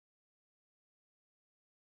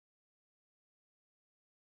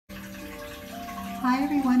Hi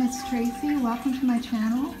everyone, it's Tracy. Welcome to my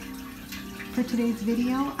channel. For today's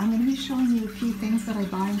video, I'm going to be showing you a few things that I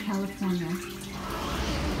bought in California.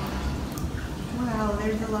 Well,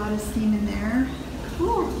 there's a lot of steam in there.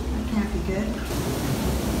 Ooh, that can't be good.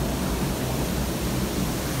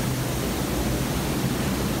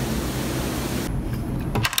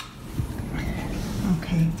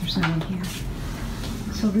 Okay, there's no one here.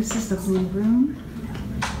 So this is the blue room.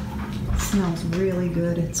 It smells really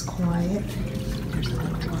good. It's quiet. There's a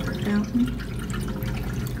little water fountain.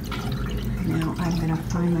 Now I'm gonna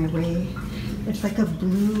find my way. It's like a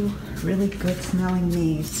blue, really good smelling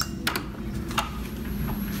maze.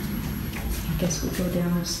 I guess we go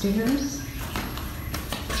down the stairs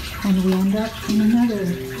and we end up in another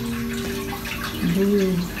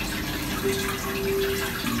blue,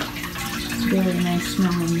 very nice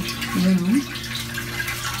smelling room.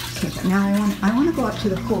 Okay, but now I want to go up to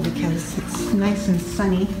the pool because it's nice and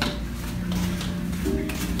sunny.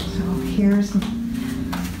 So here's,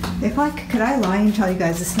 could I lie and tell you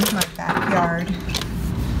guys this is my backyard?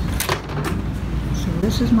 So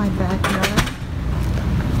this is my backyard.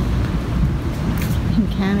 In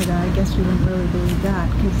Canada, I guess you wouldn't really believe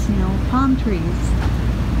that because, you know, palm trees.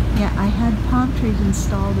 Yeah, I had palm trees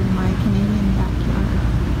installed in my Canadian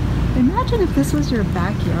backyard. Imagine if this was your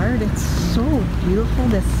backyard. It's so beautiful,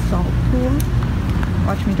 this salt pool.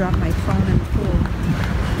 Watch me drop my phone in the pool.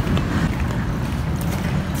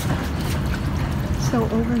 So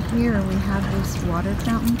over here we have this water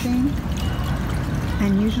fountain thing.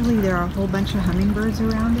 And usually there are a whole bunch of hummingbirds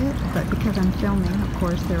around it, but because I'm filming, of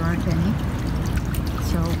course, there aren't any.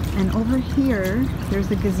 So, and over here, there's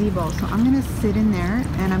a gazebo. So I'm gonna sit in there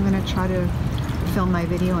and I'm gonna try to film my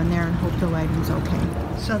video in there and hope the lighting's okay.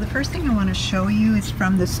 So the first thing I want to show you is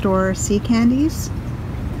from the store Candies.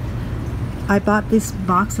 I bought this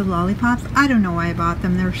box of lollipops. I don't know why I bought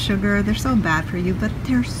them. They're sugar. They're so bad for you, but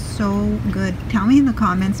they're so good. Tell me in the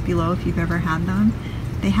comments below if you've ever had them.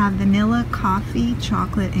 They have vanilla, coffee,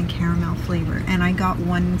 chocolate, and caramel flavor. And I got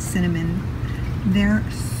one cinnamon. They're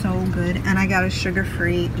so good. And I got a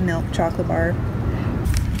sugar-free milk chocolate bar. And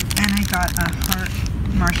I got a heart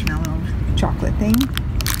marshmallow chocolate thing.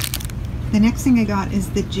 The next thing I got is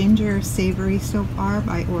the ginger savory soap bar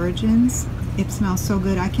by Origins. It smells so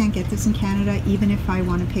good. I can't get this in Canada even if I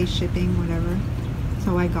want to pay shipping, whatever.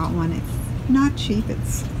 So I got one. It's not cheap.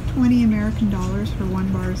 It's 20 American dollars for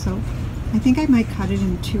one bar of soap. I think I might cut it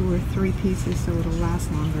in 2 or 3 pieces so it'll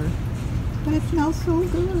last longer. But it smells so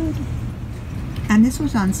good. And this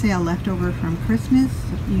was on sale, leftover from Christmas.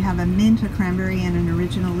 You have a mint, a cranberry, and an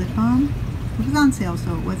original lip balm. It was on sale,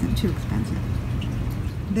 so it wasn't too expensive.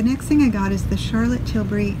 The next thing I got is the Charlotte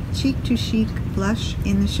Tilbury Cheek to Chic blush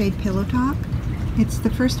in the shade Pillow Talk. It's the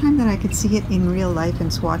first time that I could see it in real life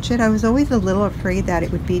and swatch it. I was always a little afraid that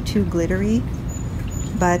it would be too glittery,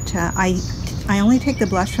 but I only take the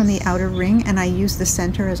blush from the outer ring and I use the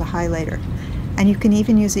center as a highlighter. And you can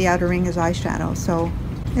even use the outer ring as eyeshadow, so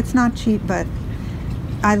it's not cheap, but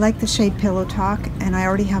I like the shade Pillow Talk and I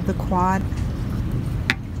already have the quad.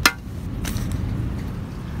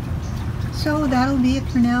 So that'll be it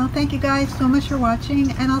for now. Thank you guys so much for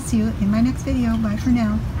watching, and I'll see you in my next video. Bye for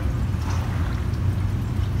now.